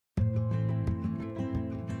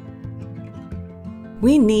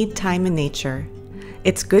We need time in nature.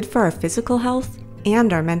 It's good for our physical health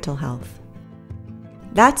and our mental health.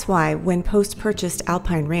 That's why when Post purchased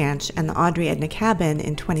Alpine Ranch and the Audrey Edna cabin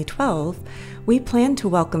in 2012, we planned to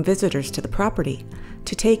welcome visitors to the property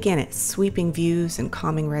to take in its sweeping views and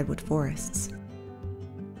calming redwood forests.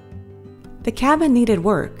 The cabin needed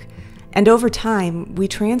work, and over time, we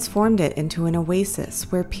transformed it into an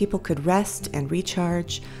oasis where people could rest and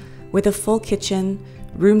recharge, with a full kitchen,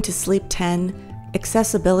 room to sleep 10,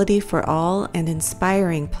 accessibility for all, and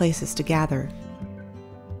inspiring places to gather.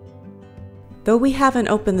 Though we haven't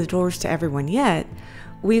opened the doors to everyone yet,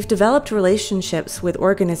 we've developed relationships with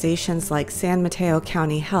organizations like San Mateo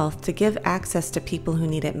County Health to give access to people who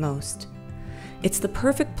need it most. It's the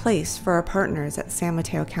perfect place for our partners at San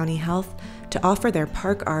Mateo County Health to offer their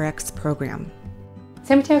Park RX program.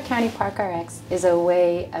 San Mateo County Park RX is a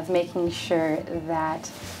way of making sure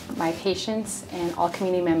that my patients and all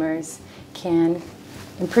community members can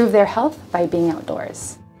improve their health by being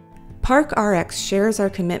outdoors. Park RX shares our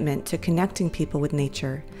commitment to connecting people with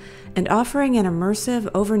nature and offering an immersive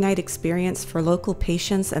overnight experience for local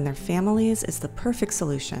patients and their families is the perfect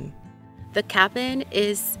solution. The cabin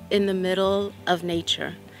is in the middle of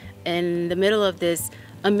nature, in the middle of this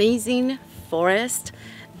amazing forest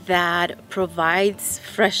that provides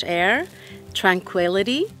fresh air,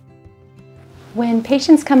 tranquility. When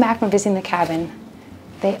patients come back from visiting the cabin,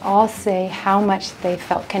 they all say how much they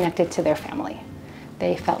felt connected to their family.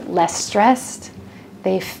 They felt less stressed.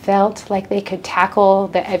 They felt like they could tackle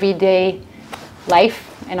the everyday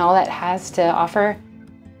life and all that has to offer.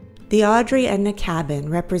 The Audrey Edna cabin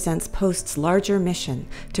represents Post's larger mission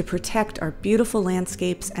to protect our beautiful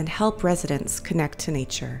landscapes and help residents connect to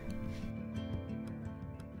nature.